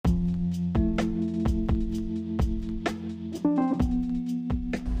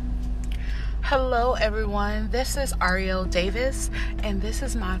Hello everyone, this is Ariel Davis, and this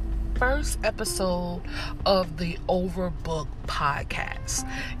is my first episode of the Overbooked podcast.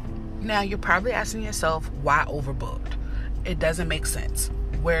 Now you're probably asking yourself, why overbooked? It doesn't make sense.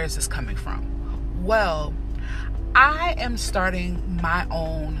 Where is this coming from? Well, I am starting my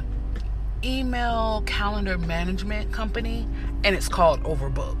own email calendar management company, and it's called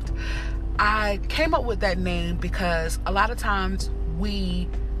Overbooked. I came up with that name because a lot of times we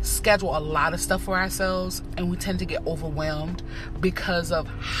schedule a lot of stuff for ourselves and we tend to get overwhelmed because of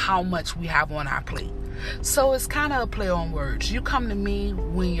how much we have on our plate. So it's kind of a play on words. You come to me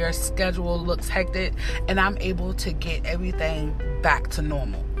when your schedule looks hectic and I'm able to get everything back to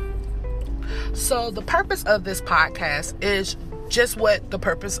normal. So the purpose of this podcast is just what the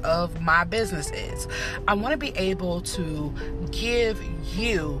purpose of my business is. I want to be able to give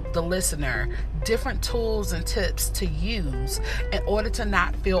you, the listener, different tools and tips to use in order to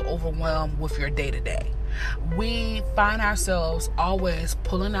not feel overwhelmed with your day-to-day. We find ourselves always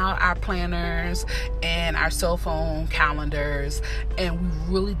pulling out our planners and our cell phone calendars, and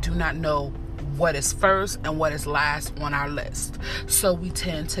we really do not know what is first and what is last on our list. So we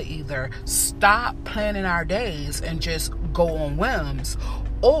tend to either stop planning our days and just go on whims,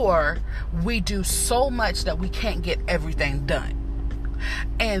 or we do so much that we can't get everything done.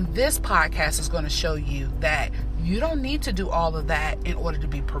 And this podcast is going to show you that you don't need to do all of that in order to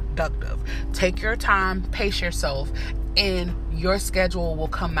be productive. Take your time, pace yourself, and your schedule will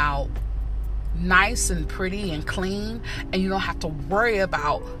come out nice and pretty and clean, and you don't have to worry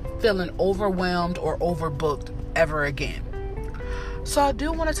about feeling overwhelmed or overbooked ever again. So I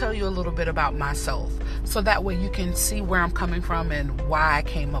do want to tell you a little bit about myself, so that way you can see where I'm coming from and why I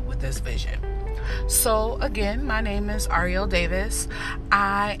came up with this vision. So again, my name is Ariel Davis.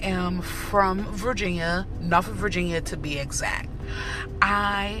 I am from Virginia, Norfolk, Virginia to be exact.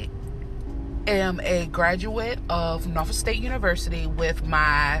 I am a graduate of Norfolk State University with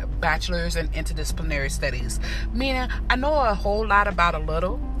my bachelor's in interdisciplinary studies, meaning I know a whole lot about a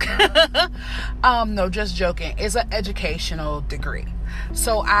little. No, just joking. It's an educational degree.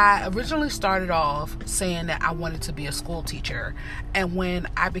 So I originally started off saying that I wanted to be a school teacher, and when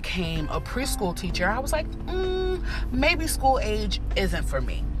I became a preschool teacher, I was like, maybe school age isn't for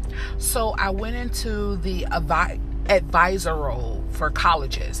me. So I went into the advisor role for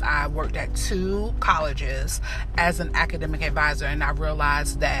colleges. I worked at 2 colleges as an academic advisor, and I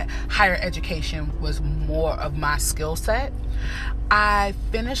realized that higher education was more of my skill set. I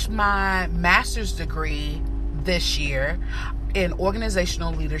finished my master's degree this year in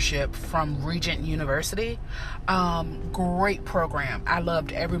organizational leadership from Regent University. Great program. I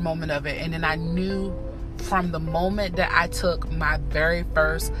loved every moment of it. And then I knew from the moment that I took my very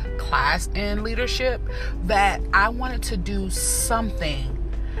first class in leadership that I wanted to do something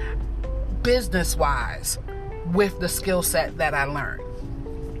business-wise with the skill set that I learned.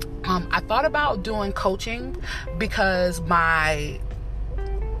 I thought about doing coaching because my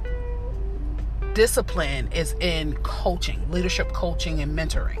discipline is in coaching, leadership coaching and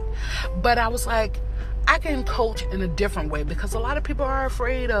mentoring. But I was like, I can coach in a different way, because a lot of people are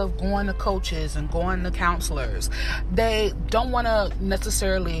afraid of going to coaches and going to counselors. They don't want to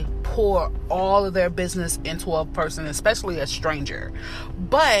necessarily pour all of their business into a person, especially a stranger.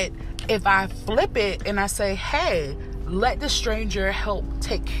 But if I flip it and I say, hey, let the stranger help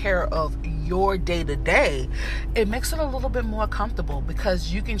take care of your day-to-day, it makes it a little bit more comfortable,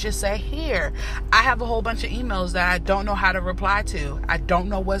 because you can just say, here, I have a whole bunch of emails that I don't know how to reply to. I don't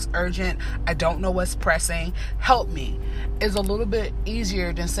know what's urgent. I don't know what's pressing. Help me. It's a little bit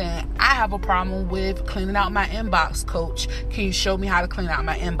easier than saying, I have a problem with cleaning out my inbox, coach. Can you show me how to clean out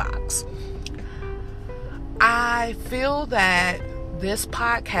my inbox? I feel that this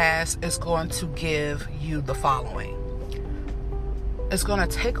podcast is going to give you the following. It's going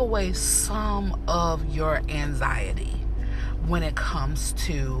to take away some of your anxiety when it comes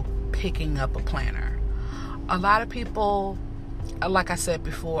to picking up a planner. A lot of people, like I said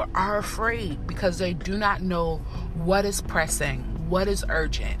before, are afraid because they do not know what is pressing, what is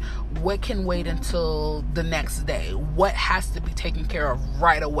urgent, what can wait until the next day, what has to be taken care of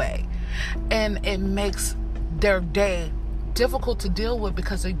right away. And it makes their day difficult to deal with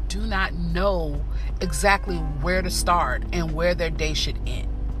because they do not know exactly where to start and where their day should end.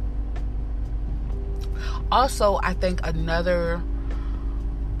 Also, I think another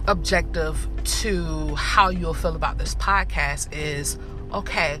objective to how you'll feel about this podcast is,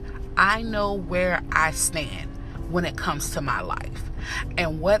 okay, I know where I stand when it comes to my life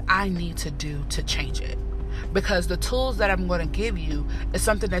and what I need to do to change it. Because the tools that I'm going to give you is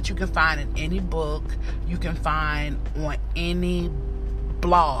something that you can find in any book, you can find on any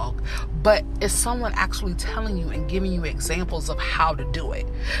blog, but it's someone actually telling you and giving you examples of how to do it.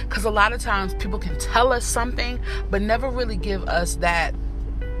 Because a lot of times people can tell us something, but never really give us that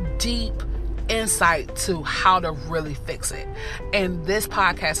deep insight to how to really fix it. And this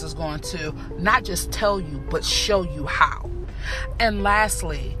podcast is going to not just tell you, but show you how. And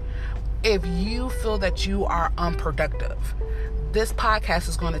lastly, if you feel that you are unproductive, this podcast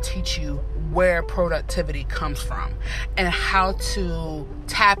is going to teach you where productivity comes from and how to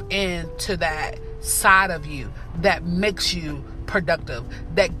tap into that side of you that makes you productive,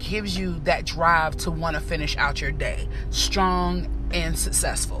 that gives you that drive to want to finish out your day strong and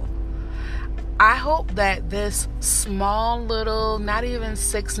successful. I hope that this small little, not even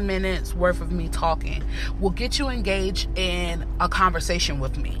 6 minutes worth of me talking, will get you engaged in a conversation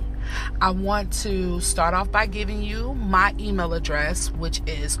with me. I want to start off by giving you my email address, which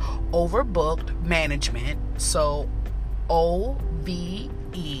is overbookedmanagement. So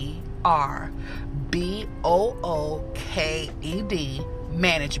OVERBOOKED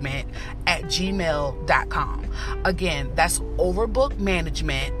management@gmail.com. Again, that's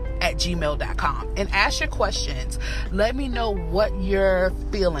overbookedmanagement@gmail.com. And ask your questions. Let me know what you're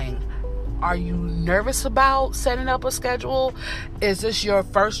feeling. Are you nervous about setting up a schedule? Is this your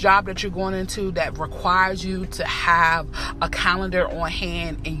first job that you're going into that requires you to have a calendar on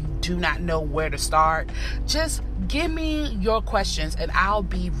hand and you do not know where to start? Just give me your questions and I'll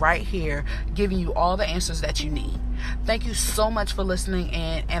be right here giving you all the answers that you need. Thank you so much for listening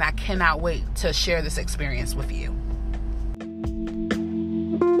in, and I cannot wait to share this experience with you.